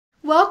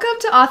Welcome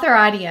to Author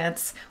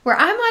Audience, where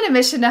I'm on a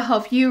mission to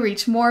help you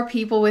reach more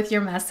people with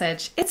your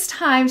message. It's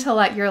time to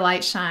let your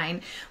light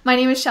shine. My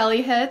name is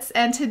Shelley Hitz,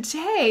 and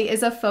today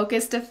is a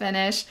Focus to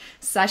Finish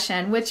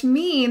session, which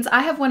means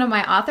I have one of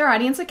my Author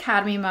Audience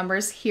Academy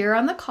members here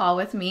on the call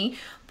with me,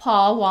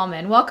 Paul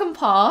Wallman. Welcome,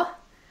 Paul.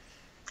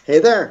 Hey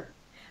there.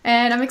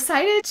 And I'm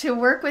excited to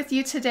work with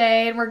you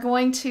today, and we're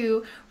going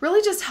to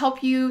really just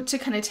help you to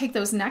kind of take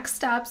those next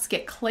steps,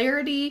 get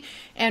clarity,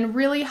 and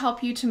really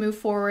help you to move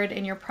forward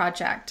in your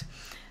project.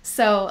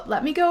 So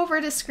let me go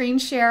over to screen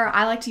share.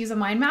 I like to use a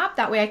mind map.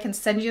 That way I can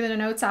send you the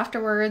notes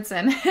afterwards,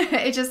 and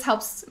it just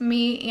helps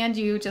me and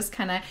you just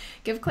kind of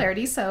give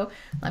clarity. So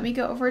let me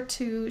go over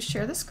to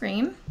share the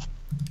screen.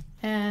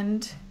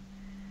 And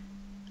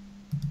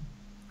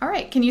all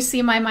right, can you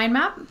see my mind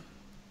map?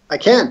 I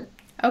can.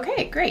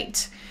 Okay,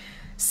 great.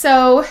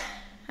 So,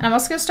 and I'm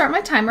also going to start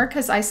my timer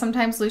because I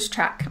sometimes lose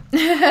track.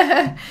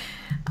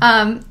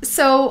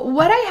 So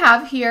what I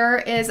have here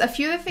is a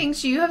few of the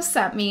things you have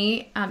sent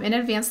me in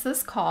advance of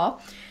this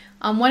call.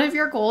 One of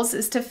your goals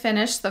is to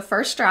finish the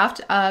first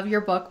draft of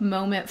your book,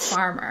 Moment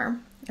Farmer.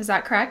 Is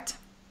that correct?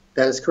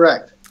 That is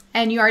correct.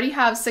 And you already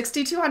have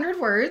 6,200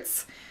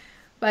 words,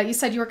 but you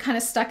said you were kind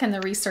of stuck in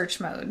the research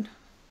mode.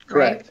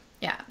 Correct. Right?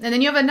 Yeah. And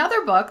then you have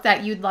another book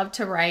that you'd love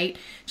to write,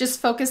 just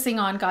focusing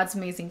on God's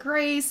amazing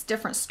grace,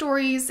 different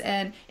stories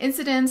and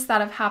incidents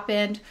that have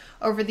happened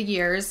over the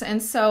years. And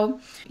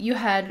so you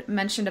had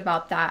mentioned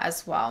about that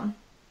as well.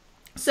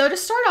 So to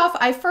start off,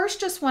 I first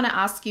just want to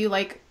ask you,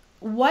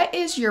 what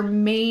is your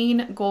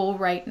main goal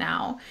right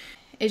now?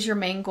 Is your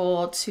main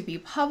goal to be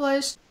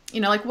published?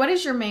 What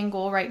is your main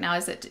goal right now?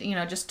 Is it,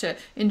 just to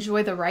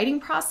enjoy the writing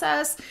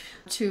process,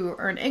 to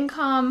earn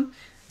income?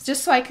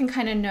 Just so I can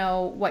kind of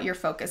know what your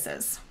focus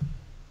is.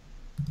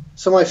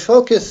 So my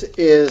focus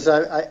is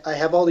I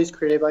have all these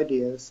creative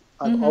ideas.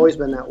 I've always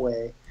been that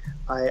way.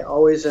 I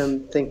always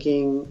am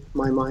thinking.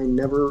 My mind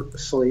never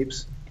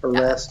sleeps or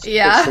rests.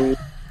 Yeah.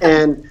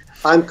 And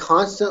I'm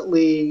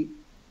constantly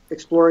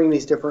exploring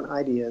these different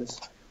ideas.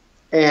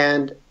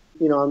 And,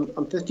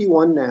 I'm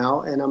 51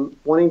 now, and I'm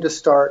wanting to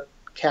start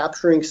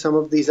capturing some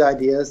of these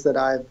ideas that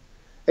I've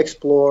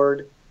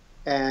explored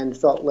and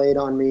felt laid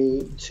on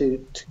me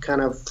to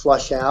kind of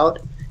flush out.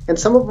 And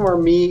some of them are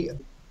me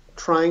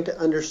trying to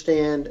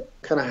understand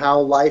kind of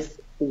how life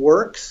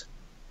works.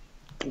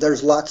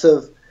 There's lots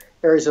of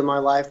areas of my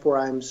life where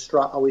I'm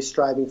always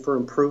striving for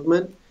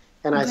improvement,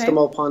 and I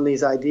stumble upon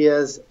these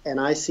ideas and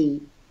I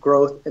see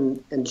growth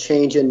and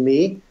change in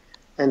me.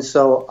 And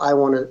so I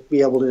want to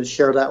be able to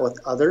share that with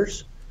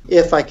others.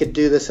 If I could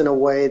do this in a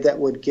way that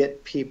would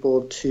get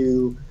people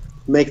to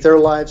make their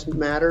lives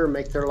matter,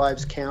 make their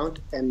lives count,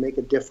 and make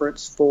a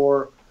difference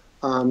for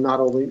not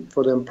only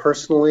for them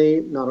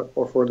personally,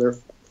 or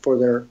for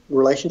their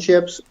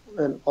relationships,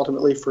 and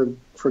ultimately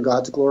for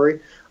God's glory.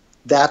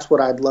 That's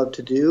what I'd love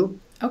to do.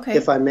 Okay.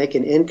 If I make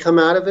an income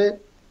out of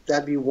it,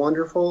 that'd be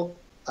wonderful.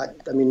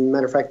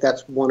 Matter of fact,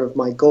 that's one of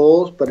my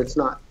goals, but it's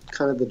not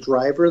kind of the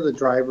driver. The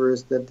driver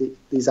is that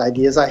these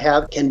ideas I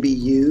have can be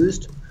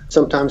used.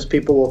 Sometimes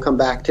people will come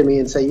back to me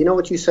and say,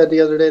 what you said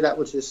the other day, that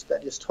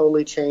just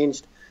totally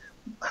changed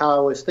how I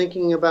was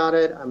thinking about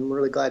it. I'm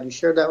really glad you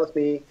shared that with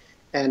me.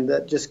 And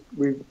that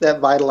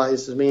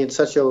vitalizes me in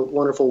such a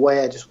wonderful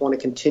way. I just want to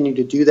continue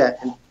to do that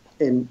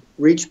and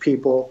reach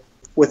people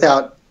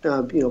without,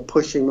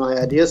 pushing my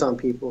ideas on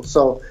people.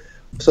 So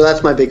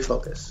that's my big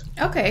focus.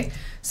 Okay.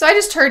 So I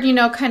just heard,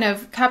 kind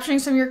of capturing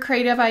some of your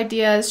creative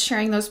ideas,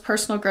 sharing those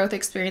personal growth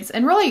experience,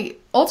 and really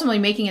ultimately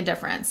making a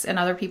difference in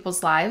other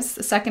people's lives.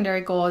 The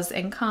secondary goal is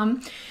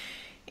income.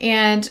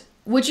 And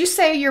would you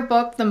say your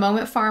book, The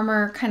Moment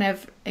Farmer, kind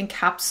of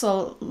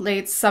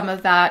encapsulates some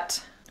of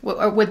that?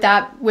 Or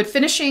would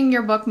finishing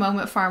your book,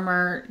 Moment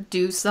Farmer,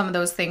 do some of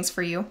those things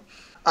for you?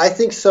 I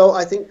think so.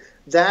 I think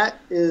that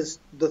is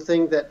the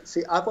thing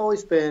I've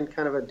always been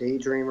kind of a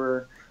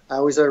daydreamer. I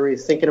always are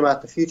thinking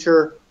about the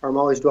future, or I'm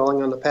always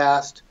dwelling on the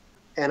past.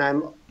 And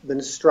I've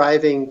been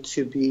striving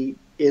to be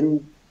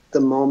in the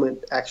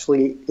moment,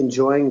 actually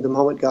enjoying the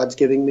moment God's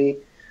giving me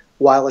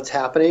while it's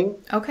happening,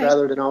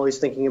 rather than always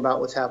thinking about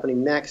what's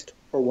happening next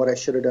or what I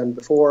should have done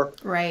before.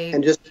 Right.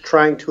 And just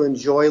trying to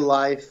enjoy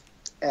life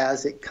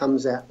as it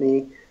comes at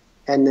me.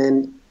 And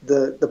then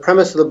the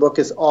premise of the book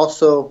is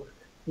also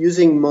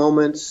using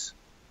moments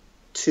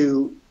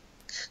to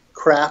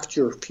craft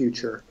your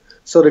future.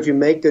 So that if you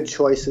make good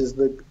choices,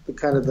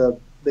 the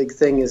big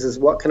thing is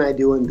what can I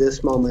do in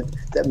this moment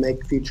that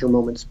make future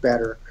moments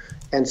better?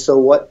 And so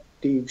what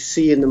do you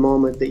see in the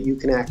moment that you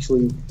can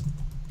actually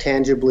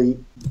tangibly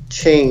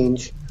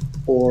change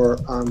or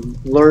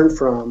learn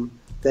from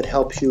that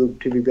helps you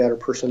to be a better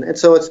person? And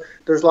so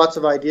there's lots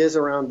of ideas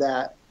around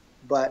that.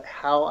 But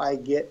how I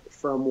get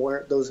from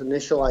where those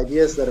initial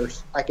ideas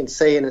I can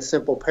say in a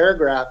simple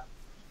paragraph,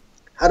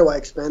 how do I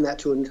expand that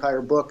to an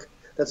entire book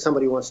that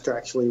somebody wants to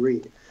actually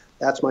read?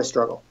 That's my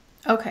struggle.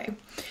 Okay.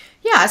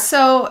 Yeah,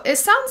 so it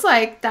sounds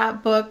like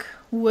that book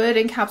would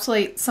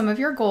encapsulate some of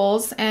your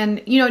goals.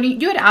 And, you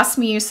had asked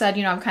me, you said,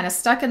 I'm kind of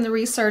stuck in the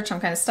research.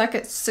 I'm kind of stuck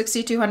at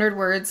 6,200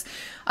 words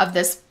of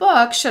this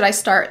book. Should I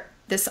start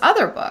this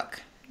other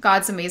book,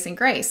 God's Amazing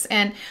Grace.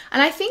 And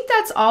I think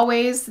that's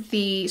always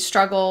the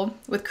struggle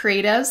with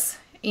creatives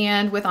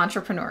and with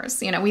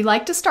entrepreneurs. You know, we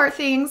like to start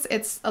things.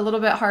 It's a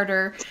little bit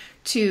harder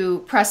to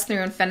press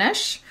through and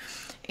finish.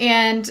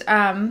 And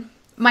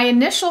my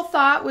initial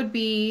thought would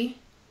be,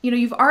 you know,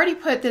 you've already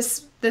put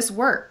this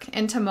work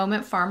into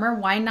Moment Farmer.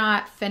 Why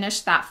not finish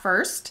that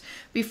first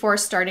before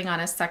starting on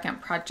a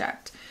second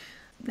project?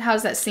 How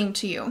does that seem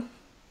to you?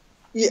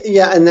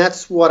 Yeah, and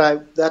that's why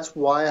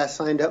I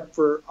signed up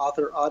for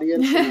Author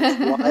Audience, and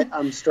that's why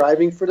I'm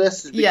striving for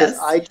this, is because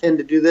I tend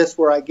to do this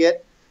where I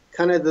get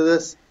kind of to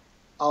this,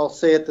 I'll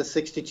say at the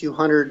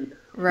 6,200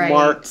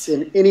 marks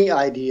in any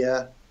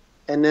idea,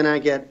 and then I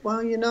get,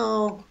 well, you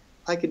know,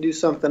 I could do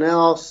something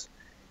else,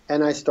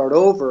 and I start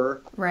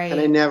over, and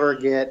I never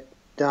get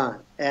done.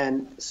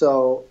 And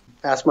so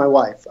ask my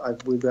wife.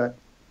 We've got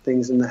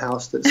things in the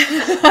house that's...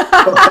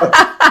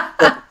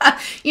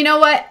 You know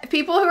what?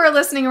 People who are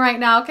listening right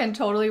now can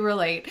totally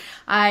relate.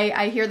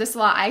 I hear this a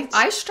lot.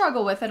 I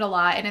struggle with it a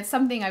lot, and it's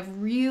something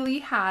I've really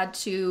had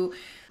to...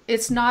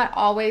 It's not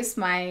always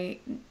my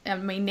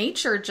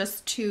nature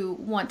just to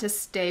want to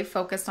stay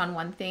focused on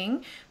one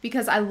thing,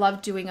 because I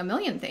love doing a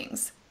million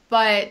things.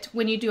 But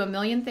when you do a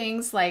million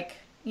things, like,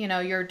 you know,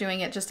 you're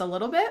doing it just a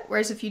little bit.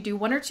 Whereas if you do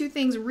one or two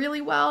things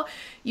really well,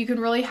 you can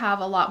really have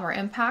a lot more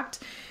impact.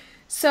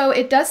 So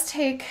it does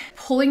take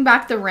pulling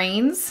back the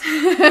reins.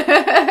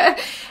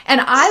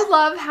 And I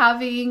love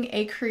having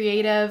a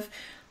creative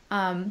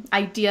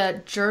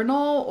idea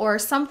journal, or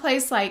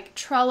someplace like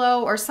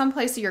Trello, or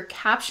someplace that you're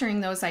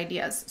capturing those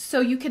ideas.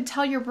 So you can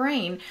tell your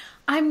brain,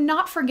 I'm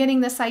not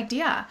forgetting this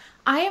idea.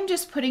 I am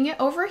just putting it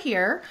over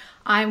here.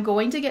 I'm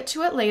going to get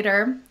to it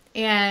later.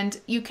 And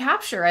you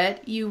capture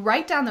it, you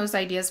write down those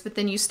ideas, but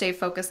then you stay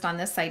focused on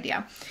this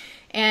idea.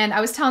 And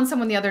I was telling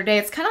someone the other day,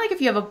 it's kind of like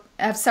if you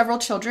have several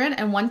children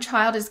and one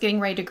child is getting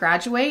ready to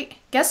graduate,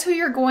 guess who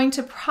you're going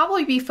to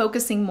probably be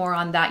focusing more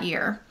on that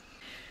year?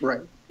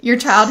 Right. Your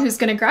child who's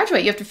going to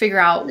graduate. You have to figure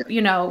out,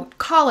 you know,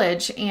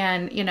 college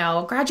and, you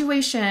know,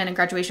 graduation and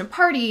graduation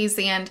parties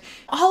and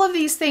all of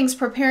these things,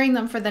 preparing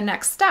them for the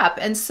next step.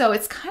 And so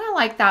it's kind of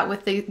like that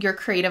with your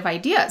creative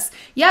ideas.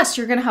 Yes,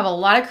 you're going to have a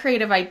lot of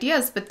creative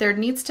ideas, but there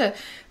needs to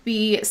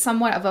be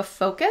somewhat of a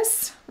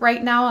focus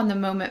right now on the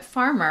Moment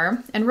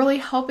Farmer and really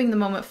helping the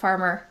Moment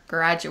Farmer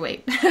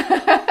graduate.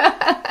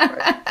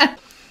 Right.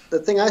 The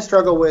thing I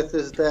struggle with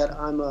is that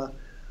I'm a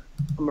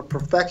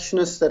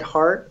perfectionist at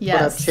heart, but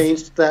I've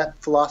changed that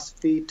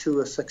philosophy to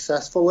a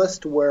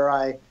successfulist, where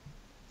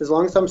as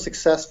long as I'm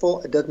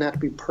successful, it doesn't have to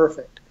be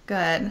perfect.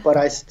 Good. But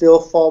I still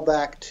fall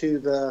back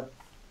to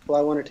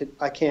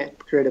I can't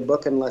create a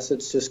book unless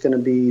it's just going to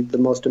be the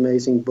most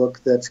amazing book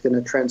that's going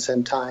to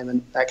transcend time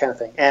and that kind of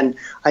thing. And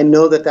I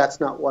know that that's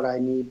not what I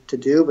need to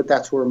do, but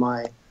that's where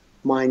my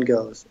mind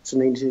goes. So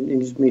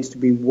it needs to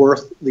be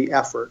worth the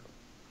effort.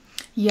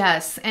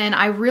 Yes, and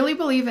I really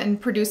believe in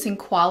producing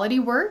quality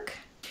work.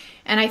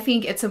 And I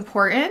think it's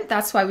important.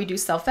 That's why we do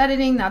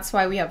self-editing. That's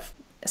why we have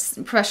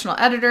professional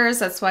editors.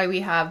 That's why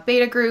we have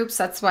beta groups.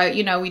 That's why,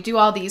 you know, we do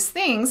all these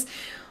things.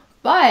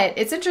 But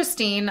it's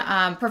interesting.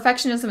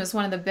 Perfectionism is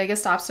one of the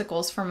biggest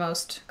obstacles for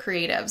most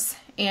creatives.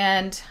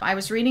 And I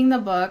was reading the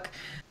book,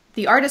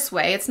 The Artist's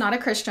Way. It's not a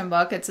Christian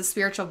book. It's a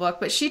spiritual book.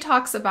 But she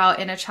talks about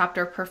in a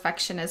chapter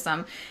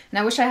perfectionism. And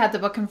I wish I had the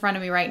book in front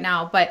of me right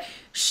now. But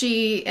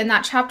she, in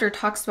that chapter,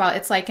 talks about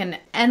it's like an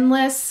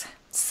endless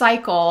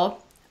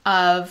cycle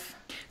of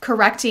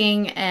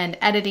correcting and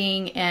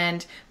editing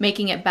and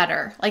making it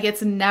better. Like,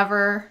 it's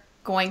never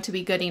going to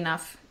be good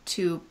enough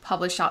to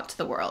publish out to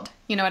the world.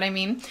 You know what I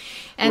mean?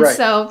 And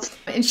so,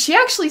 and she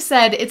actually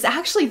said, it's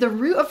actually the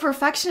root of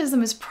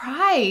perfectionism is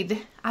pride.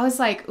 I was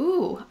like,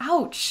 ooh,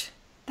 ouch.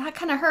 That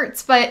kind of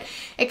hurts, but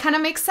it kind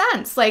of makes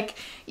sense. Like,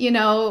 you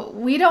know,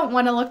 we don't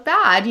want to look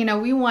bad. You know,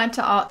 we want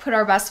to put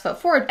our best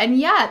foot forward. And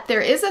yet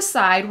there is a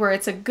side where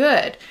it's a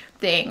good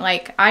thing.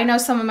 Like, I know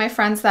some of my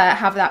friends that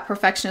have that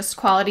perfectionist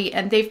quality,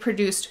 and they've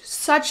produced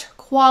such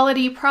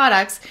quality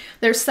products.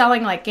 They're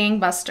selling like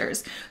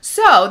gangbusters.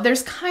 So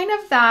there's kind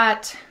of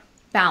that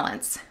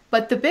balance.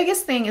 But the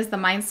biggest thing is the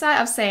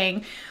mindset of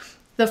saying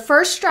the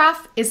first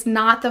draft is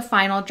not the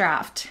final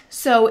draft.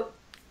 So,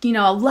 you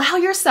know, allow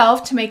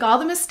yourself to make all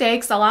the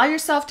mistakes, allow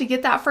yourself to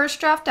get that first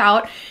draft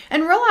out,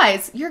 and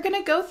realize you're going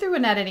to go through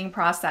an editing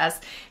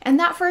process. And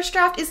that first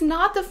draft is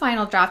not the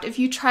final draft. If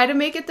you try to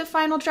make it the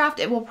final draft,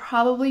 it will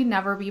probably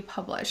never be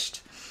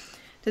published.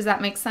 Does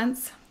that make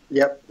sense?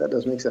 Yep, that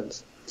does make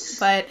sense.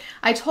 But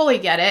I totally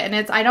get it.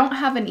 And I don't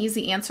have an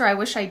easy answer. I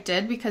wish I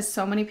did, because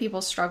so many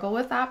people struggle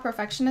with that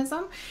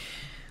perfectionism.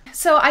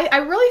 So I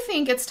really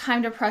think it's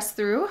time to press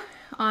through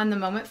on the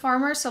Moment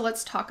Farmer. So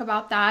let's talk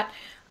about that.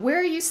 Where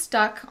are you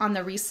stuck on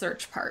the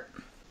research part?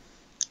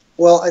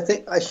 Well, I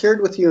think I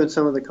shared with you in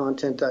some of the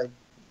content I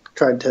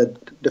tried to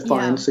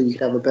define so you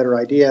could have a better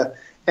idea.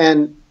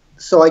 And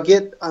so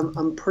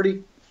I'm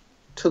pretty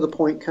to the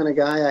point kind of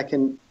guy. I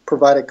can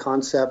provide a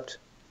concept.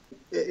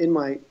 In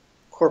my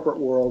corporate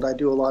world, I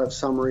do a lot of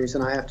summaries,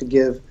 and I have to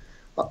give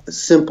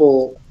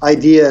simple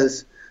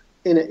ideas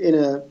in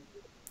a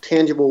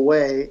tangible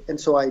way. And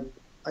so I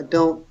I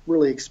don't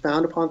really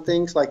expound upon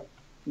things like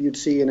you'd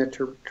see in a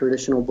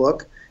traditional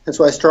book. And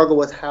so I struggle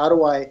with how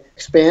do I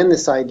expand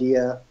this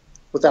idea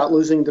without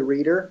losing the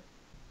reader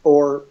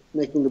or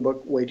making the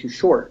book way too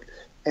short.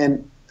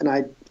 And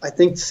I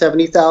think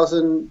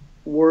 70,000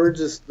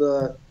 words is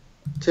the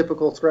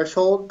typical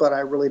threshold, but I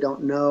really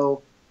don't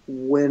know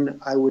when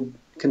I would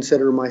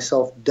consider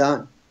myself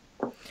done.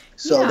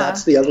 So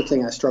that's the other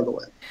thing I struggle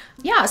with.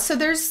 Yeah, so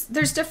there's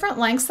different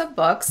lengths of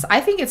books. I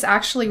think it's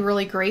actually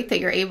really great that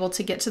you're able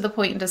to get to the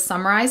point and to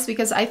summarize,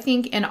 because I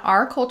think in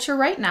our culture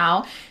right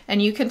now,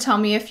 and you can tell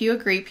me if you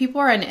agree,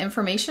 people are in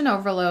information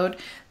overload.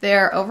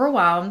 They're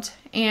overwhelmed,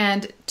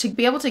 and to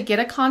be able to get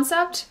a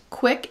concept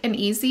quick and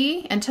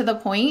easy and to the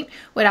point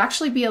would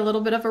actually be a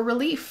little bit of a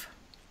relief.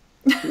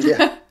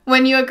 Yeah.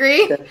 When you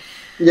agree? Okay.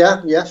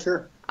 Yeah,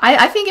 sure.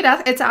 I think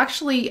it's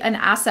actually an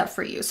asset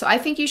for you. So I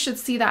think you should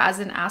see that as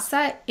an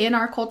asset in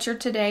our culture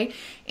today.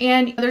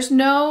 And there's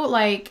no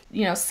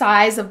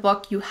size of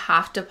book you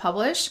have to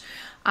publish.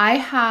 I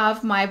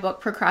have my book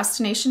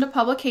Procrastination to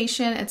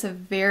Publication.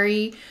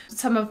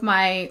 Some of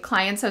my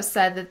clients have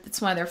said that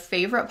it's one of their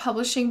favorite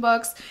publishing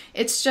books.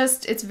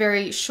 It's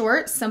very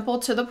short, simple,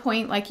 to the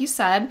point. Like you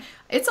said,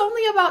 it's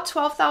only about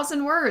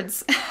 12,000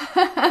 words.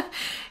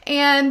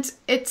 And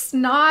it's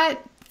not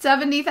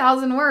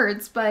 70,000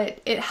 words, but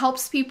it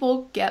helps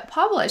people get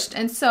published.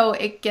 And so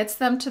it gets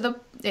them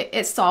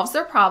it solves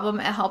their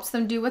problem. It helps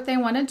them do what they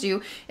want to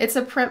do. It's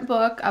a print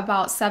book,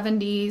 about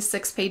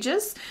 76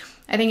 pages.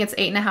 I think it's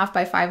 8.5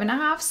 by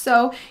 5.5.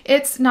 So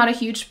it's not a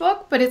huge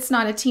book, but it's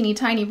not a teeny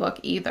tiny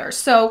book either.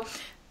 So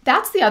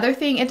that's the other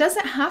thing. It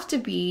doesn't have to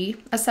be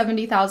a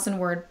 70,000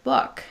 word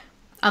book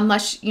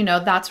unless,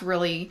 that's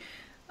really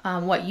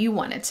what you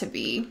want it to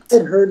be. I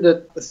had heard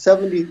that the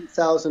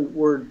 70,000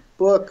 word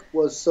book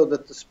was so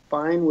that the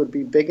spine would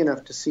be big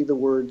enough to see the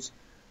words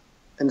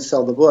and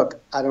sell the book.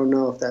 I don't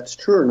know if that's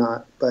true or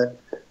not, but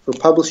for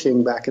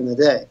publishing back in the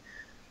day.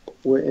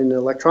 We're in the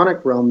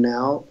electronic realm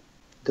now.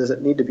 Does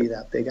it need to be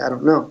that big? I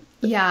don't know.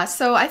 Yeah,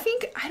 so I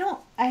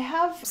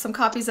have some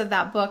copies of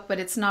that book, but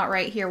it's not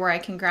right here where I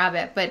can grab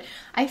it. But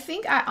I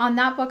think on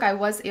that book, I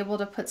was able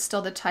to put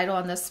still the title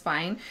on the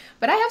spine.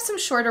 But I have some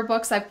shorter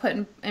books I've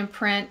put in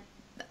print.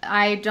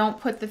 I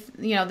don't put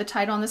the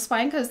title on the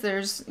spine because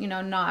there's,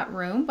 not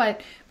room,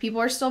 but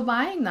people are still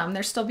buying them.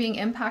 They're still being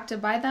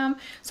impacted by them.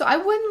 So I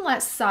wouldn't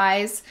let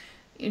size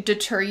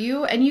deter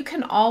you, and you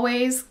can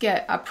always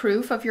get a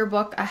proof of your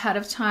book ahead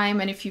of time.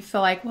 And if you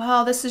feel like,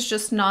 well, this is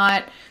just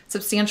not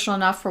substantial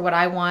enough for what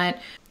I want,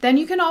 then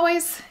you can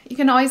always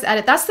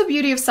edit. That's the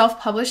beauty of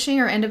self-publishing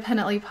or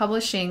independently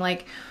publishing.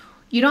 Like,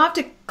 you don't have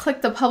to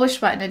click the publish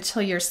button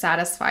until you're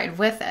satisfied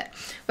with it.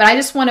 But I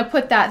just want to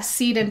put that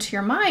seed into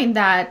your mind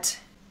that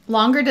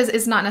longer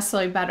is not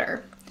necessarily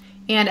better.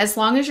 And as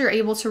long as you're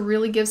able to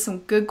really give some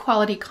good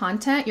quality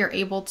content, you're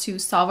able to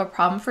solve a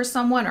problem for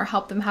someone or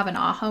help them have an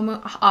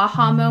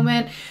aha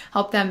moment,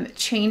 help them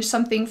change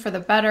something for the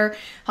better,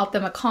 help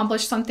them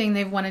accomplish something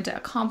they've wanted to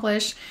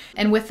accomplish.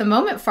 And with the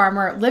Moment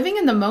Farmer, living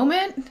in the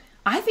moment,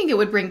 I think it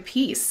would bring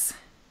peace.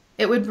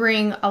 It would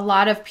bring a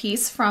lot of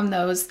peace from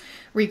those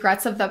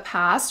regrets of the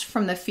past,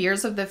 from the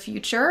fears of the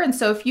future. And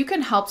so if you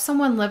can help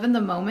someone live in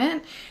the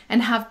moment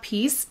and have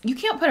peace, you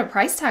can't put a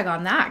price tag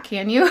on that,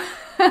 can you?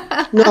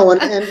 No,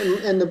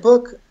 and the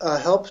book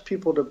helps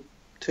people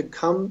to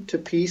come to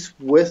peace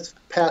with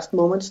past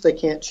moments they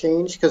can't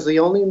change, because the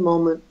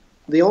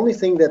only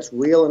thing that's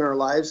real in our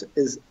lives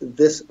is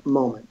this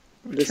moment.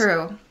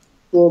 True.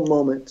 Full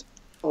moment.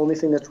 Only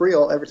thing that's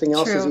real. Everything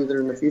else is True. either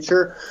in the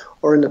future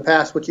or in the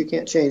past, which you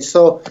can't change.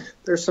 So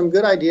there's some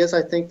good ideas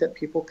I think that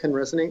people can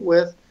resonate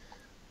with.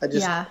 I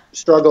just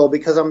struggle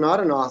because I'm not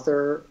an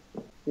author.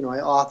 I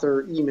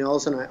author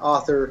emails and I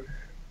author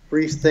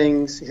brief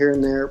things here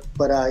and there,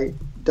 but I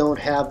don't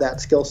have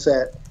that skill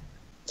set.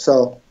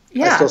 So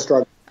I still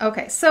struggle.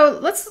 Okay, so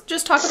let's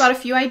just talk about a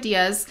few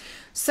ideas.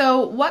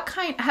 So what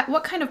kind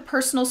of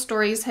personal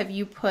stories have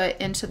you put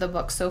into the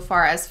book so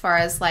far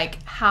as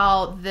like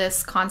how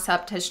this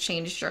concept has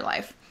changed your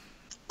life?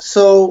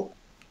 So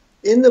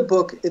in the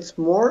book, it's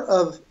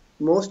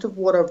most of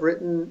what I've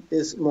written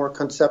is more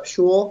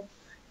conceptual,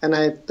 and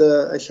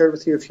I shared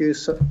with you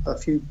a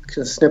few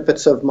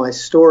snippets of my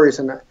stories,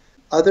 and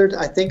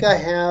I think I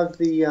have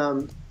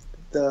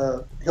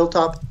the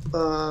hilltop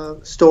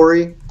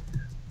story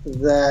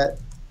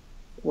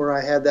where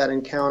I had that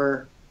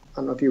encounter. I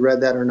don't know if you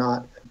read that or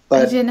not.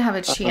 But I didn't have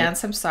a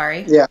chance. I'm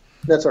sorry. Yeah,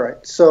 that's all right.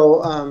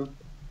 So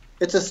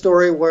it's a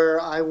story where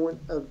I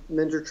went a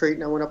men's retreat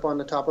and I went up on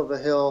the top of a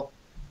hill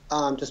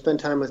to spend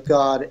time with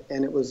God,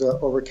 and it was an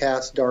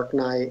overcast, dark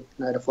night,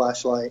 and I had a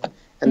flashlight,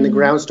 and the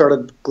ground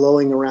started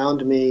glowing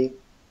around me,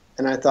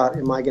 and I thought,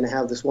 am I going to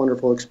have this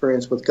wonderful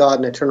experience with God?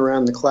 And I turned around,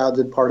 and the clouds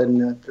had parted,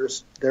 and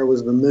there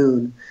was the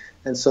moon,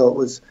 and so it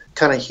was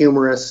kind of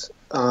humorous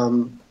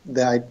that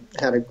I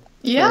had a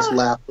nice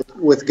laugh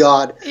with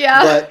God.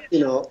 Yeah.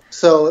 But,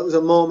 so it was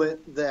a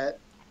moment that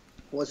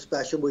was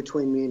special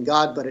between me and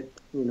God, but it,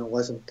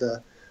 wasn't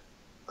the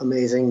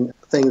amazing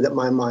thing that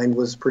my mind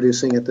was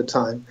producing at the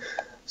time.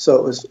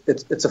 So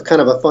it's a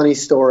kind of a funny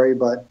story,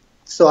 but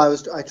So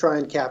I try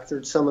and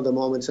capture some of the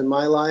moments in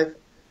my life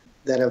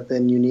that have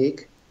been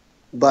unique,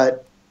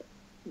 but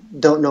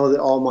don't know that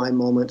all my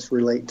moments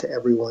relate to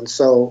everyone.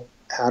 So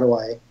how do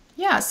I?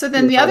 Yeah. So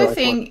then the other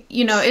thing,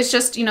 is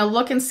just,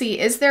 look and see,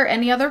 is there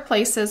any other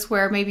places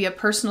where maybe a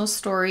personal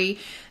story,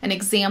 an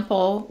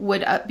example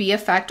would be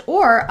effect,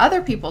 or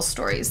other people's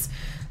stories?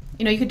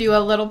 You could do a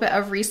little bit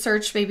of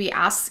research, maybe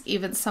ask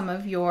even some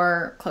of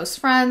your close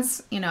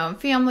friends,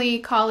 family,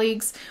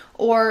 colleagues,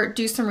 or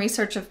do some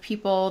research of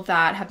people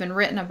that have been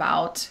written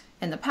about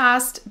in the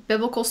past,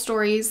 biblical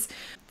stories,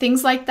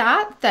 things like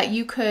that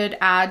you could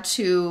add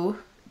to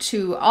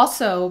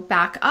also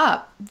back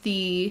up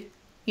the,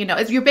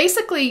 if you're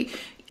basically,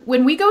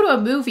 when we go to a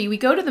movie, we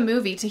go to the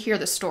movie to hear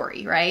the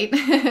story, right?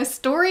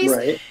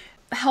 Stories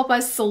help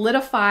us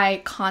solidify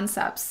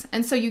concepts.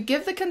 And so you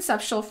give the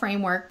conceptual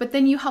framework, but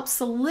then you help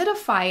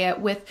solidify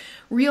it with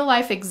real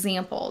life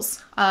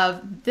examples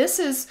of, this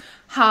is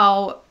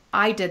how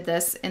I did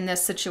this in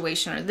this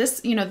situation, or this,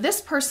 this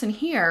person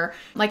here.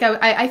 Like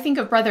I think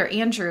of Brother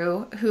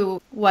Andrew,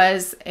 who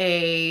was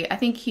I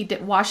think he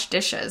did wash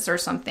dishes or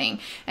something.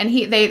 And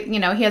he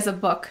has a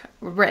book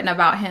written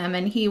about him,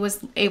 and he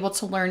was able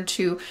to learn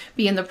to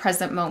be in the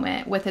present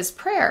moment with his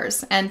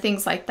prayers and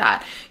things like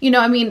that.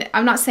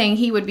 I'm not saying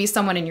he would be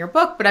someone in your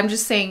book, but I'm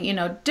just saying,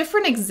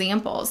 different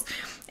examples.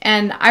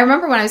 And I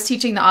remember when I was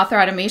teaching the author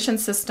automation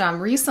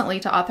system recently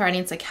to Author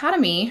Audience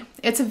Academy,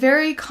 it's a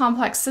very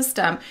complex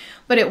system,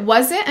 but it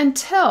wasn't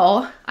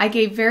until I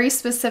gave very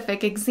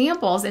specific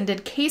examples and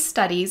did case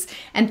studies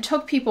and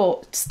took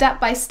people step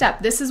by step.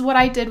 This is what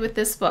I did with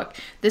this book.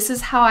 This is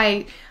how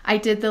I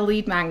did the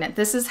lead magnet.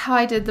 This is how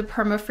I did the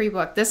perma-free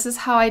book. This is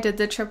how I did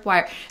the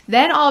tripwire.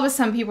 Then all of a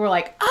sudden people were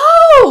like,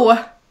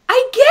 oh,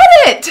 I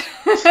get it.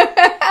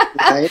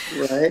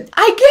 Right.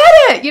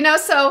 I get it.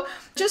 So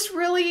just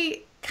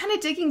really kind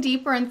of digging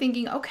deeper and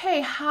thinking,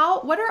 okay,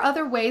 what are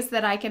other ways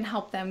that I can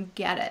help them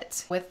get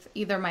it with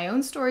either my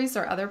own stories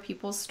or other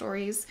people's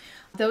stories?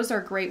 Those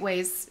are great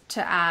ways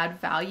to add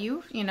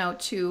value,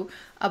 to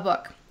a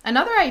book.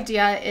 Another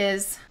idea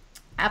is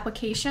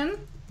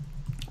application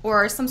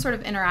or some sort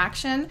of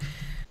interaction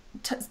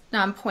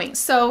point.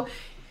 So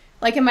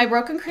like in my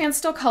Broken Crayon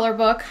Still Color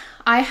book,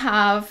 I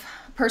have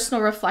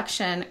personal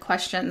reflection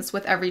questions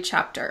with every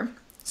chapter.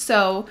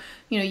 So,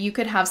 you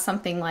could have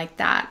something like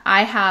that.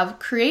 I have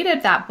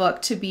created that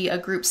book to be a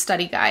group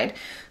study guide.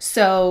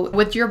 So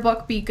would your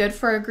book be good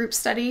for a group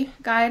study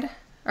guide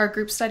or a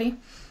group study?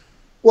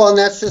 Well, and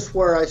that's just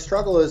where I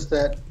struggle, is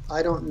that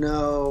I don't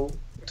know,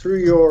 through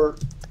your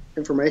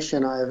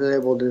information, I was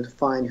able to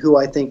define who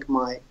I think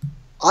my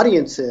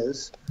audience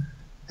is.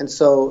 And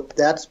so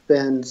that's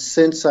been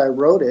since I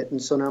wrote it.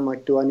 And so now I'm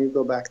like, do I need to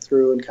go back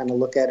through and kind of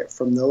look at it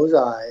from those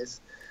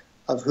eyes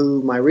of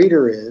who my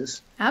reader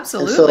is?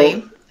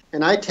 Absolutely.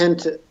 And I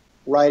tend to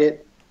write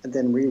it and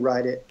then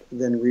rewrite it,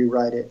 then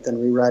rewrite it, then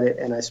rewrite it.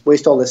 And I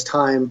waste all this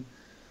time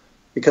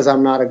because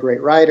I'm not a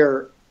great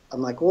writer.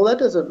 I'm like, well, that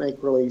doesn't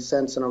make really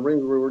sense, and I'll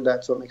reword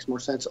that so it makes more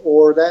sense.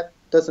 Or that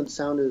doesn't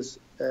sound as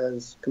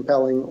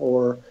compelling,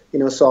 or,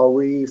 so I'll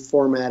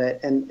reformat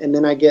it. And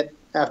then I get,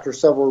 after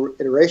several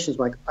iterations,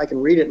 like I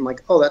can read it and I'm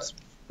like, oh, that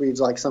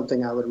reads like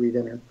something I would read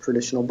in a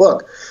traditional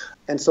book.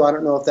 And so I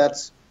don't know if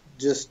that's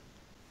just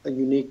a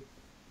unique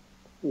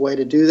way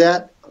to do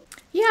that.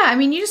 Yeah,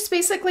 you just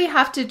basically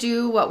have to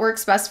do what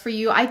works best for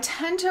you. I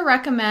tend to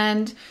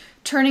recommend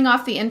turning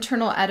off the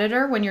internal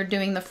editor when you're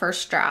doing the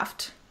first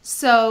draft.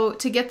 So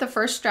to get the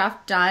first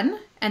draft done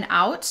and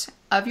out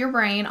of your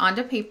brain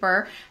onto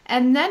paper,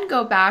 and then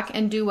go back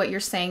and do what you're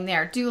saying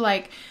there.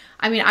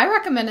 I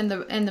recommend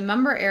in the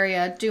member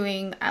area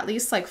doing at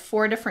least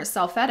 4 different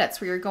self-edits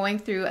where you're going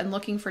through and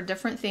looking for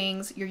different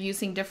things. You're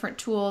using different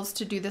tools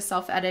to do the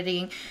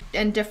self-editing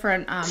and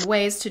different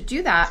ways to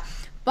do that.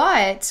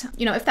 But,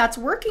 if that's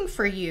working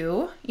for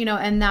you,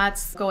 and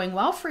that's going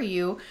well for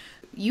you,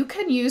 you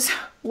can use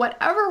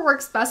whatever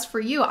works best for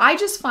you. I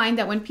just find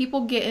that when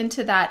people get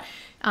into that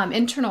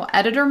internal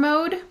editor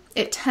mode,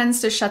 it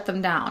tends to shut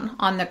them down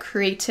on the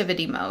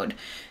creativity mode.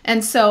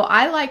 And so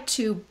I like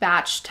to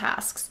batch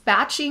tasks.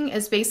 Batching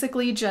is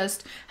basically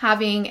just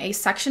having a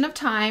section of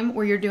time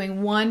where you're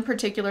doing one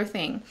particular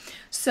thing.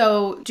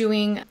 So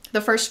doing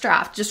the first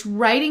draft, just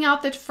writing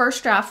out the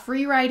first draft,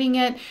 rewriting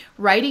it,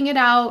 writing it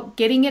out,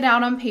 getting it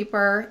out on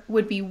paper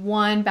would be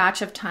one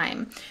batch of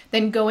time.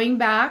 Then going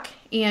back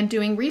and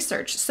doing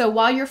research. So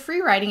while you're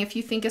free writing, if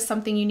you think of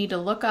something you need to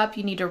look up,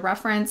 you need to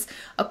reference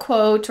a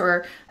quote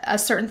or a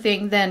certain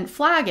thing, then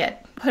flag it,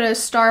 put a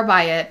star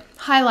by it,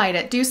 highlight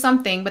it, do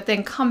something, but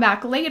then come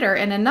back later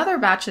in another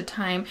batch of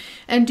time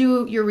and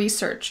do your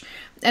research.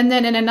 And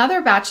then in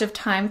another batch of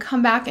time,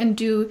 come back and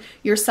do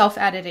your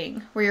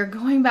self-editing, where you're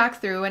going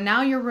back through and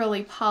now you're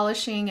really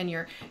polishing and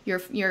you're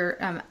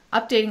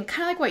updating,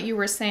 kind of like what you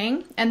were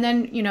saying. And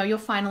then, you'll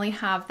finally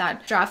have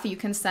that draft that you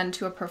can send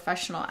to a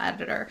professional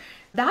editor.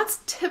 That's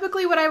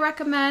typically what I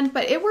recommend,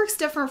 but it works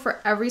different for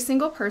every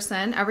single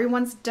person.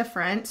 Everyone's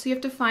different, so you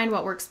have to find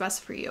what works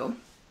best for you.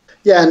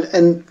 Yeah,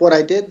 and what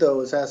I did, though,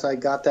 is as I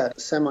got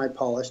that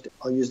semi-polished,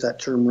 I'll use that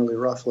term really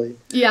roughly.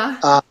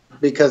 Yeah.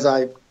 Because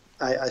I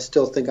I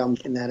still think I'm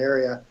in that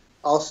area.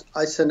 I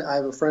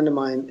have a friend of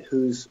mine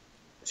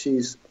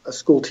she's a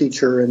school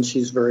teacher, and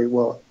she's very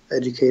well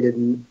educated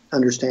and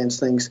understands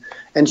things.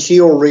 And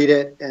she'll read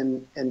it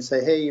and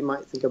say, hey, you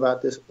might think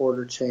about this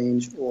order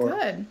change, or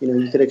Good.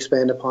 you could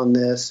expand upon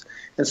this.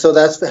 And so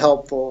that's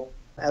helpful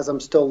as I'm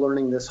still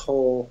learning this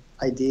whole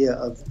idea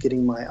of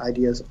getting my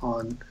ideas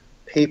on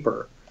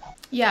paper.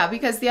 Yeah,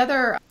 because the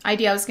other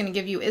idea I was going to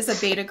give you is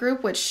a beta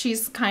group, which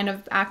she's kind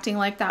of acting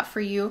like that for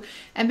you.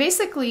 And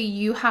basically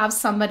you have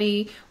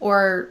somebody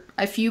or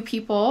a few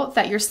people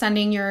that you're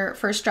sending your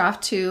first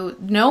draft to,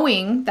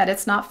 knowing that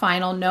it's not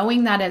final,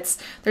 knowing that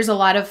there's a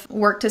lot of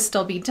work to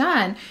still be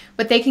done,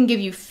 but they can give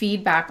you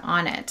feedback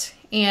on it.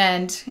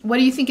 And what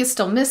do you think is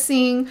still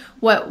missing?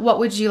 What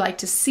would you like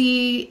to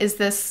see? Is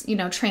this,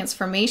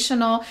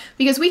 transformational?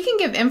 Because we can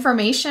give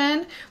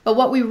information, but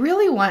what we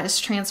really want is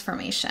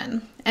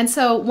transformation. And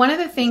so one of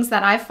the things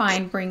that I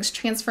find brings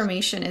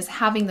transformation is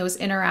having those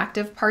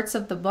interactive parts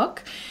of the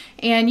book.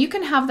 And you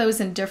can have those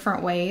in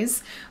different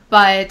ways,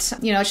 but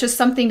it's just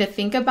something to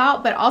think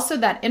about. But also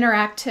that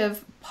interactive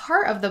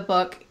part of the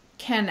book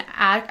can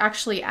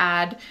actually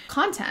add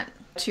content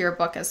to your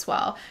book as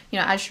well,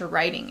 as you're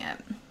writing it.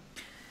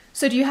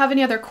 So do you have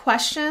any other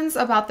questions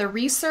about the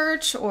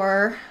research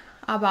or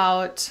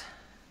about,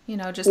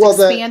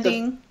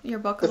 expanding your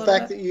book a little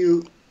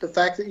bit? The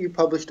fact that you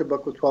published a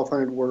book with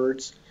 1,200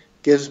 words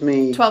gives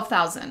me...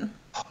 12,000.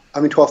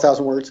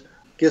 12,000 words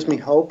gives me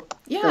hope.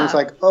 Yeah. And it's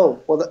like,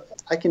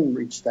 I can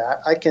reach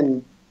that.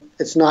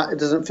 It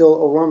doesn't feel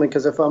overwhelming,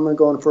 because if I'm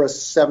going for a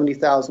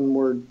 70,000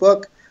 word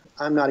book,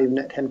 I'm not even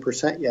at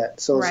 10% yet.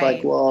 So it's right.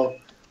 like, well,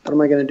 what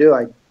am I going to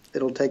do?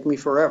 It'll take me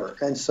forever.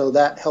 And so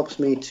that helps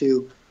me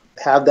to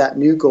have that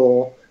new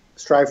goal,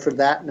 strive for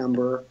that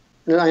number.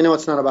 And I know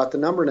it's not about the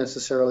number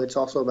necessarily. It's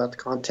also about the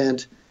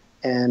content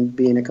and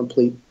being a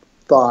complete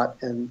thought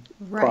and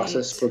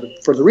process for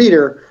the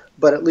reader,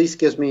 but at least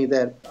gives me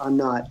that I'm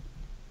not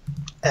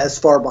as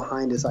far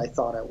behind as I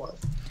thought I was.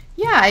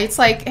 Yeah, it's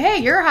like, hey,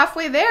 you're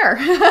halfway there.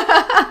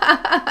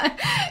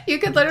 You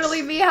could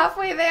literally be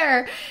halfway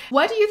there.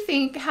 What do you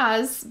think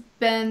has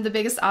been the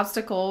biggest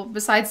obstacle,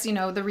 besides,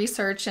 the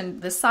research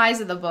and the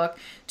size of the book,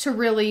 to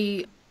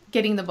really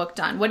getting the book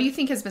done? What do you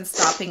think has been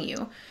stopping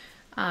you?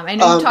 I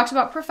know you talked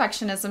about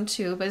perfectionism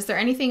too, but is there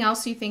anything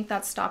else you think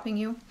that's stopping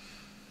you?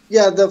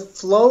 Yeah, the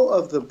flow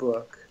of the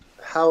book,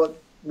 how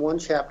one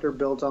chapter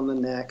builds on the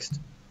next,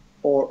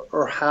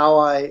 or how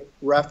I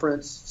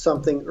reference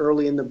something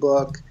early in the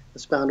book,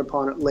 expound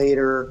upon it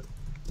later,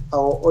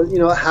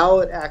 or how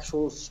it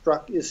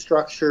is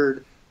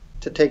structured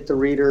to take the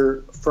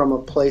reader from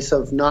a place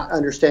of not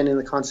understanding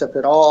the concept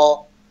at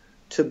all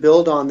to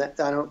build on that.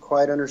 I don't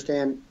quite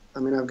understand.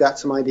 I've got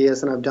some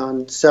ideas, and I've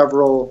done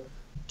several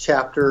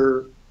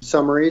chapter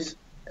summaries,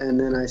 and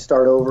then I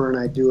start over and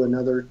I do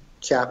another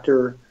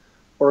chapter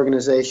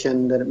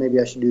organization that maybe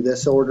I should do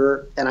this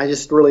order. And I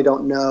just really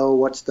don't know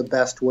what's the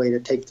best way to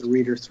take the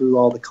reader through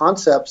all the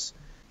concepts.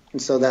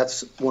 And so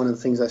that's one of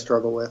the things I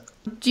struggle with.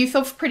 Do you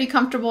feel pretty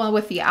comfortable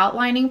with the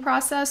outlining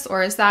process,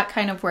 or is that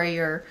kind of what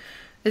you're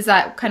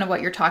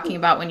talking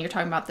about when you're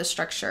talking about the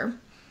structure?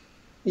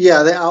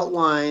 Yeah, the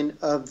outline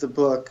of the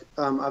book.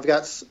 I've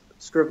got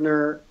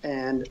Scrivener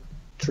and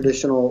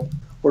traditional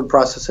word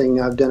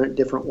processing. I've done it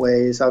different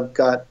ways. I've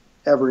got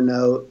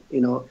Evernote,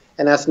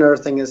 and that's another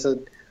thing, is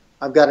that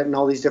I've got it in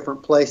all these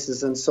different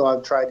places, and so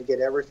I've tried to get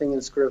everything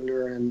in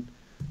Scrivener and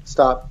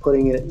stop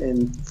putting it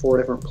in 4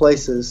 different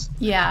places.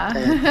 Yeah.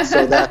 And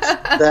so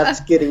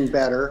that's getting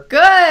better.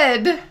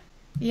 Good.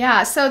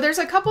 Yeah, so there's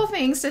a couple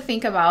things to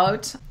think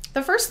about.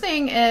 The first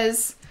thing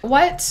is,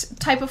 what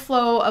type of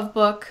flow of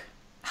book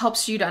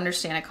helps you to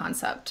understand a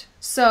concept?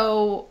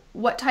 So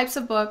what types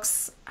of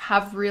books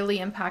have really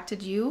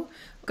impacted you?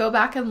 Go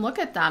back and look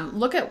at them.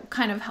 Look at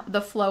kind of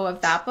the flow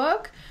of that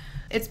book.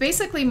 It's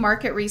basically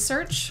market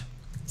research.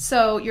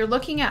 So you're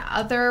looking at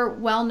other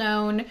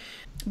well-known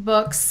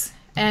books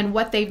and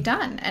what they've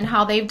done and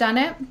how they've done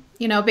it.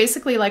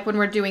 Basically like when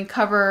we're doing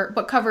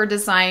book cover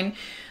design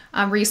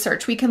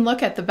research, we can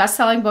look at the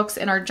best-selling books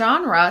in our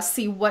genre,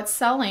 see what's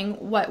selling,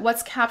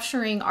 what's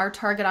capturing our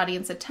target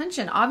audience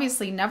attention.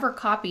 Obviously, never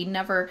copy,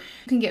 you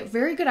can get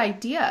very good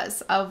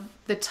ideas of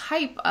the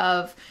type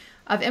of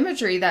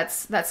imagery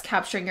that's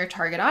capturing your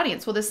target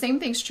audience. Well, the same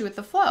thing's true with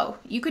the flow.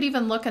 You could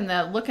even look in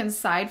the look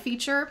inside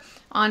feature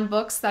on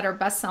books that are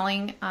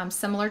best-selling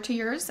similar to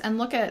yours, and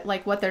look at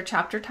like what their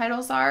chapter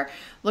titles are,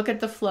 look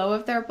at the flow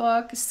of their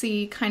book,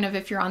 see kind of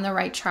if you're on the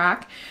right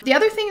track. The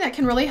other thing that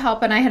can really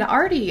help, and I had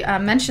already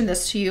mentioned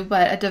this to you,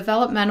 but a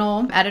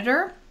developmental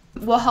editor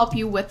will help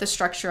you with the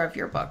structure of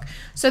your book.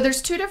 So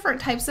there's 2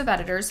 different types of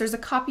editors. There's a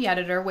copy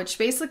editor, which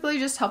basically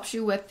just helps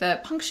you with the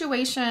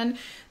punctuation,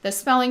 the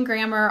spelling,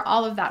 grammar,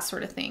 all of that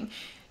sort of thing,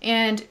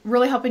 and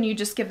really helping you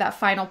just give that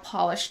final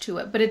polish to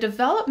it. But a good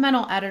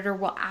developmental editor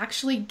will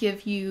actually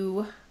give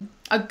you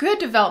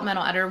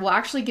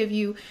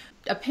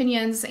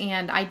opinions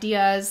and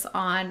ideas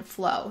on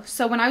flow.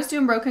 So when I was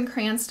doing Broken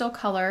Crayon Still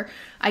Color,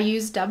 I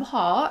used Deb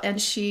Hall,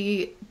 and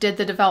she did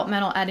the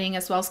developmental editing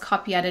as well as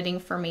copy editing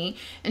for me.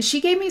 And she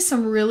gave me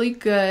some really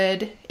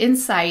good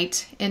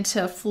insight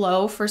into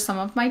flow for some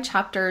of my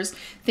chapters,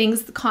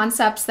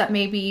 concepts that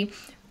maybe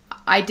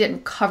I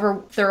didn't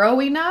cover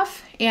thorough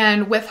enough.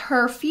 And with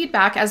her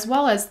feedback, as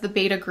well as the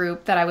beta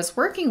group that I was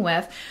working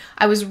with,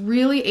 I was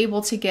really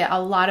able to get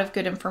a lot of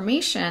good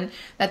information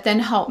that then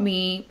helped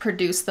me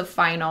produce the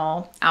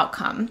final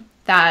outcome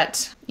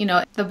that,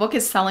 the book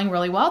is selling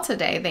really well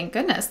today. Thank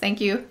goodness. Thank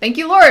you. Thank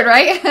you, Lord,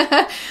 right?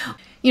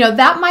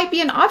 That might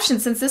be an option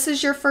since this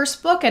is your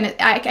first book, and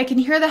I can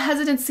hear the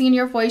hesitancy in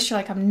your voice. You're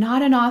like, I'm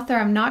not an author.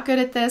 I'm not good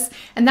at this.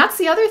 And that's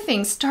the other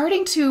thing,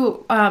 starting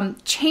to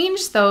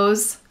change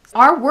those.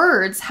 Our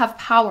words have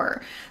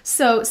power.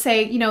 So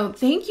say,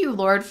 thank you,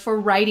 Lord, for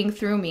writing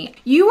through me.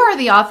 You are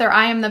the author.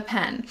 I am the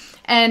pen.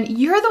 And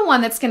you're the one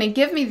that's going to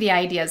give me the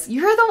ideas.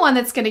 You're the one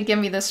that's going to give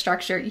me the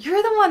structure.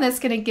 You're the one that's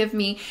going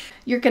to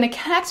you're going to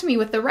connect me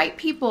with the right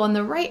people and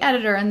the right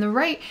editor and the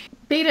right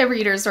beta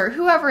readers or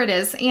whoever it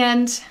is.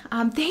 And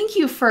thank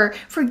you for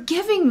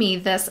giving me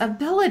this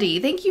ability.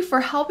 Thank you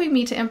for helping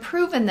me to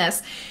improve in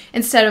this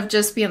instead of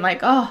just being like,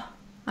 oh,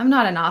 I'm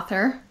not an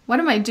author. What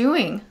am I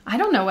doing? I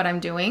don't know what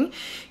I'm doing.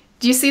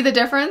 Do you see the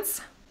difference?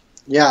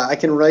 Yeah, I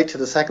can relate to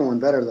the second one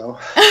better, though.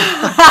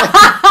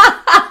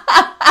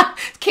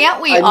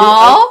 Can't we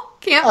all?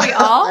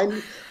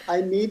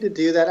 I need to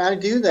do that. I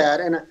do that,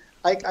 and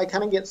I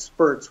kind of get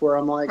spurts where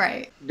I'm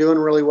like doing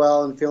really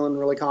well and feeling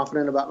really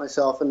confident about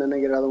myself, and then I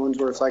get other ones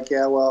where it's like,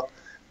 yeah, well,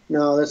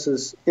 no, this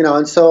is,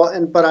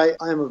 but I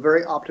am a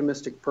very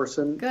optimistic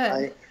person.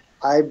 Good.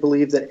 I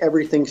believe that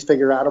everything's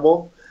figure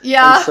outable.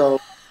 Yeah.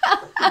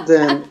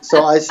 And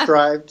so I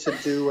strive to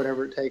do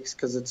whatever it takes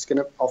because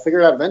I'll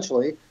figure it out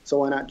eventually. So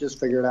why not just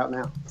figure it out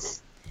now?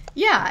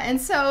 Yeah, and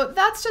so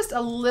that's just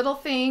a little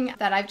thing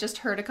that I've just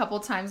heard a couple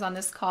times on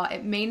this call.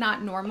 It may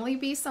not normally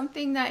be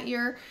something that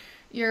you're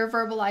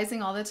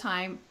verbalizing all the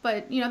time,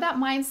 but that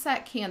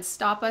mindset can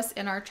stop us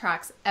in our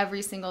tracks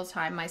every single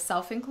time,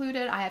 myself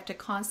included. I have to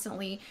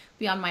constantly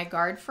be on my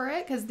guard for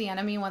it because the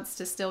enemy wants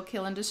to steal,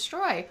 kill, and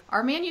destroy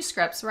our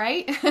manuscripts,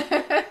 right?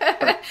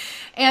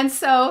 And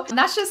so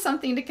that's just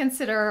something to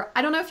consider.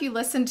 I don't know if you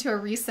listened to a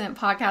recent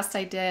podcast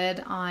I did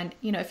on,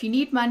 if you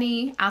need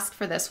money, ask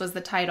for this was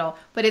the title,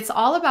 but it's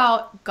all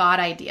about God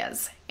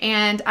ideas.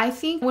 And I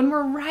think when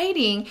we're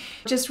writing,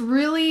 just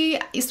really,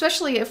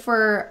 especially if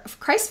we're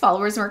Christ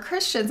followers and we're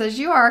Christians, as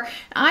you are,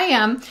 I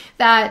am,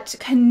 that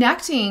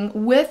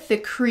connecting with the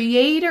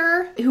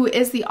Creator, who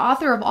is the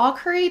author of all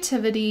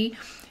creativity,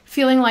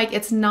 feeling like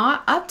it's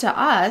not up to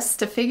us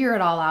to figure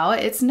it all out.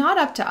 It's not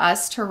up to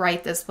us to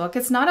write this book.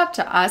 It's not up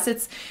to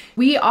us.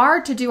 We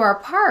are to do our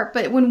part.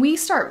 But when we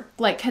start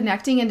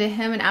connecting into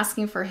Him and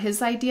asking for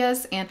His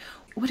ideas and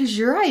what is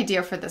your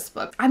idea for this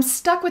book? I'm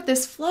stuck with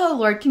this flow,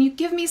 Lord. Can you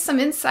give me some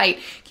insight?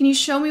 Can you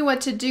show me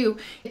what to do?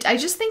 I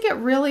just think it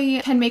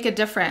really can make a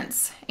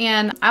difference.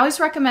 And I always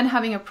recommend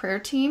having a prayer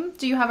team.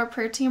 Do you have a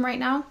prayer team right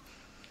now?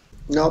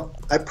 No,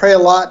 I pray a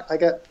lot. I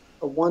got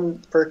one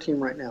prayer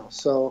team right now.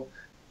 So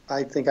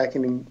I think I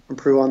can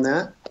improve on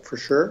that for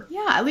sure.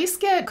 Yeah, at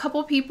least get a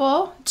couple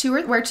people,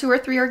 where two or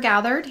three are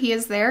gathered. He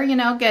is there,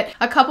 get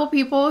a couple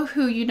people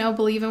who,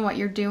 believe in what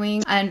you're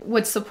doing and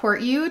would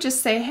support you.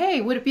 Just say, hey,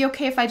 would it be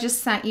okay if I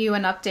just sent you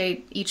an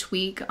update each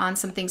week on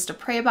some things to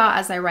pray about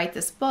as I write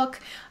this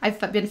book? I've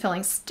been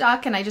feeling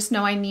stuck and I just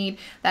know I need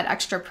that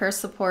extra prayer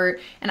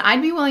support. And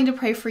I'd be willing to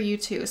pray for you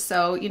too.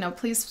 So,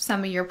 please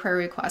send me your prayer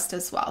request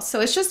as well.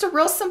 So it's just a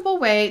real simple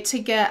way to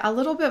get a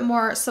little bit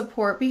more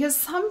support because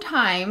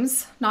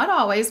sometimes, not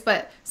always,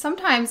 but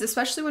sometimes,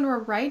 especially when we're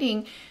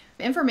writing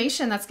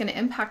information that's going to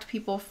impact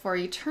people for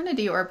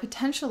eternity or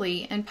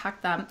potentially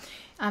impact them,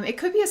 it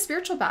could be a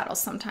spiritual battle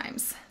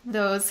sometimes.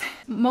 Those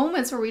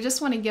moments where we just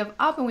want to give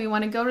up and we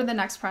want to go to the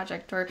next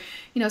project or,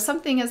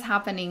 something is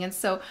happening. And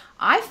so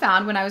I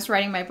found when I was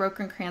writing my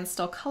Broken Crayon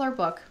Still Color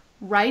book,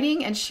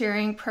 writing and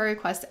sharing prayer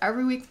requests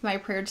every week with my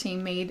prayer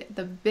team made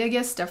the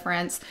biggest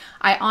difference.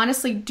 I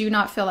honestly do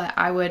not feel that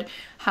I would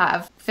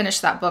have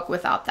finished that book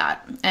without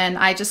that. And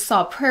I just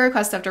saw prayer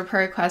request after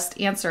prayer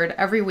request answered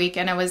every week.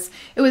 And it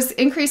was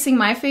increasing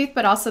my faith,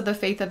 but also the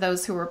faith of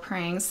those who were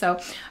praying. So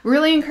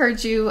really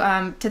encourage you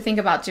to think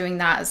about doing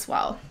that as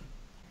well.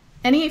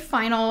 Any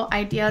final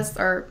ideas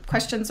or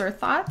questions or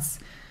thoughts?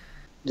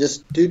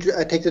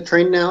 I take the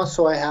train now,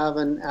 so I have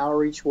an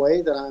hour each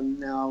way that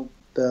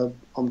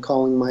I'm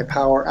calling my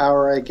power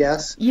hour, I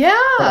guess. Yeah.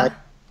 But I'm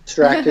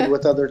distracted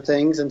with other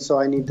things, and so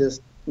I need to,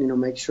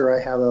 make sure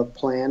I have a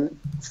plan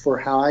for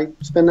how I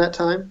spend that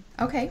time.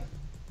 Okay.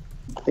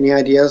 Any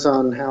ideas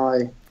on how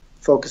I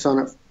focus on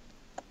it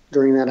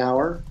during that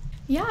hour?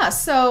 Yeah.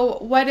 So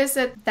what is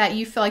it that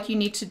you feel like you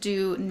need to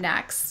do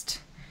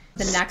next?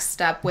 The next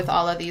step with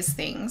all of these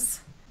things?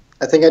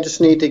 I think I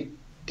just need to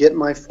get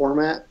my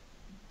format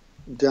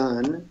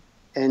done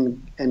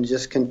and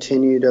just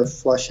continue to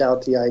flush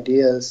out the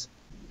ideas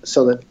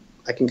so that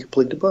I can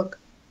complete the book.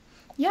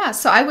 Yeah,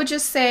 so I would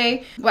just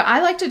say what I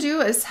like to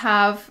do is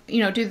have,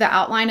 do the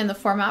outline and the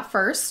format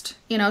first,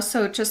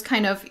 so just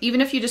kind of,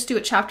 even if you just do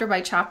it chapter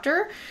by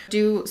chapter,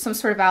 do some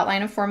sort of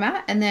outline and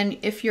format. And then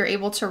if you're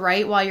able to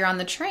write while you're on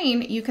the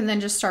train, you can then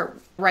just start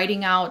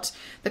writing out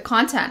the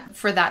content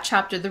for that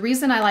chapter. The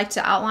reason I like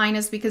to outline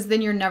is because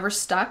then you're never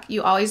stuck.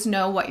 You always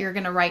know what you're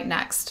going to write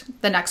next,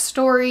 the next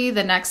story,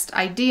 the next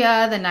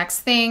idea, the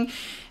next thing.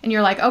 And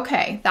you're like,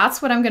 okay,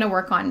 that's what I'm going to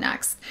work on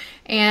next.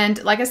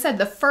 And like I said,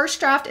 the first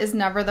draft is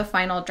never the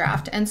final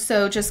draft. And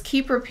so just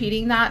keep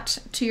repeating that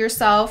to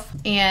yourself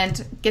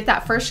and get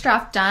that first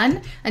draft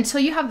done. Until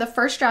you have the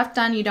first draft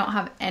done, you don't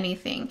have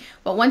anything.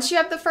 But once you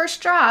have the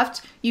first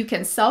draft, you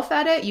can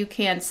self-edit, you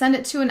can send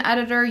it to an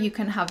editor, you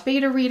can have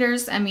beta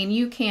readers. I mean,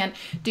 you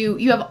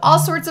have all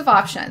sorts of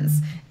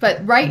options.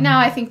 But right now,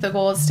 I think the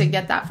goal is to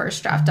get that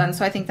first draft done.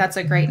 So I think that's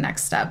a great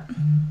next step.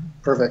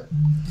 Perfect.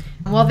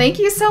 Well, thank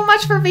you so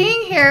much for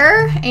being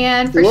here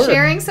and for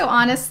sharing so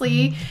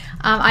honestly.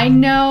 I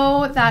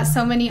know that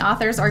so many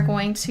authors are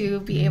going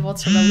to be able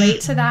to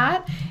relate to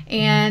that.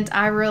 And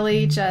I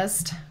really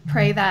just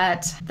pray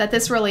that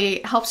this really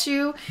helps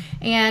you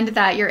and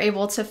that you're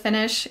able to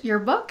finish your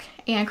book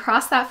and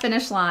cross that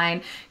finish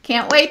line.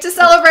 Can't wait to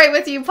celebrate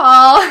with you,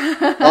 Paul.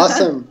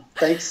 Awesome.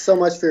 Thanks so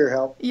much for your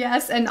help.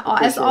 Yes. And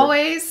as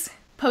always,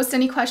 post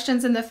any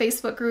questions in the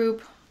Facebook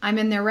group. I'm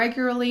in there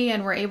regularly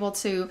and we're able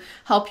to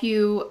help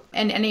you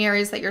in any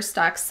areas that you're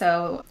stuck.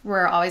 So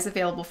we're always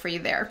available for you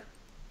there.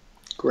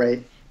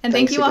 Great. And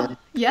thank you all. Again.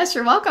 Yes,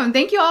 you're welcome.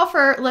 Thank you all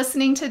for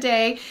listening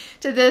today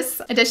to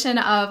this edition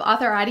of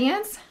Author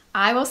Audience.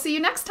 I will see you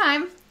next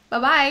time.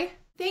 Bye-bye.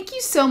 Thank you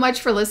so much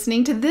for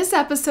listening to this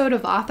episode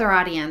of Author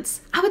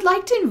Audience. I would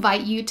like to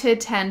invite you to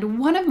attend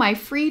one of my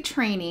free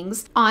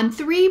trainings on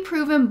 3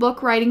 proven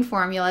book writing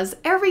formulas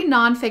every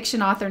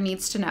nonfiction author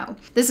needs to know.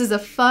 This is a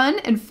fun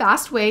and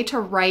fast way to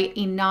write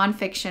a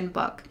nonfiction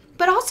book,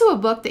 but also a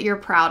book that you're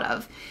proud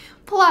of.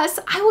 Plus,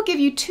 I will give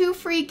you 2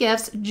 free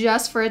gifts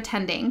just for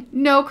attending.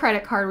 No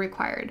credit card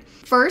required.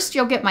 First,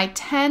 you'll get my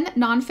 10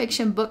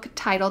 nonfiction book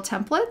title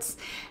templates,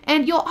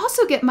 and you'll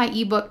also get my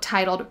ebook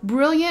titled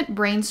Brilliant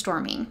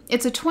Brainstorming.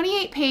 It's a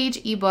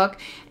 28-page ebook,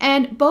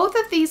 and both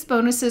of these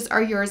bonuses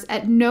are yours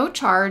at no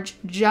charge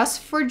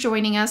just for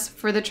joining us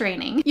for the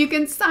training. You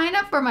can sign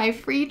up for my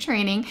free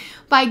training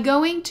by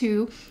going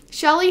to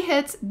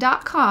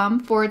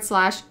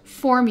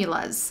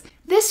shelleyhitz.com/formulas.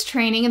 This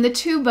training and the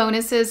 2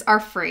 bonuses are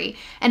free,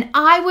 and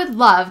I would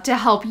love to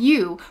help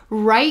you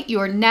write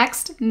your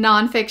next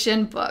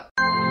nonfiction book.